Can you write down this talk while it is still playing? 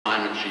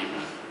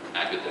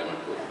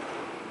academically.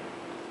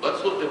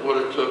 Let's look at what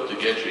it took to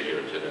get you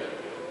here today.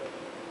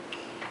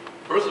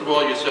 First of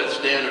all, you set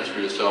standards for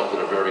yourself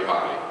that are very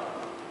high.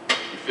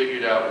 You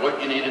figured out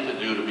what you needed to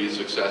do to be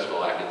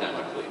successful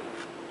academically.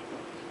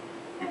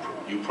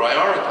 You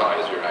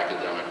prioritized your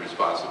academic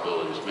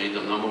responsibilities, made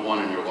them number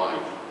one in your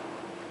life.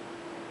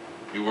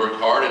 You worked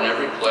hard in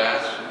every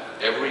class,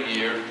 every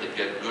year, to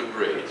get good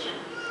grades.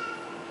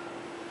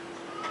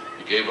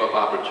 You gave up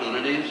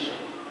opportunities.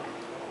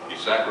 You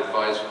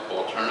sacrificed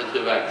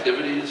alternative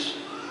activities,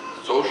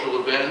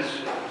 social events,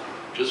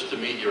 just to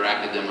meet your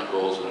academic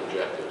goals and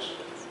objectives.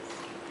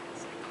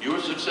 You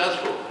were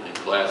successful in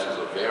classes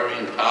of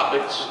varying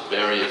topics,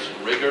 various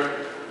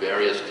rigor,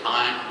 various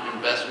time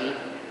investment.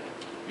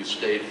 You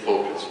stayed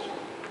focused.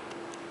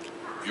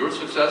 You're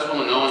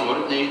successful in knowing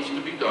what it needs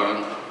to be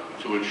done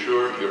to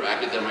ensure your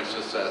academic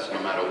success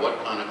no matter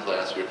what kind of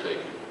class you're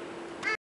taking.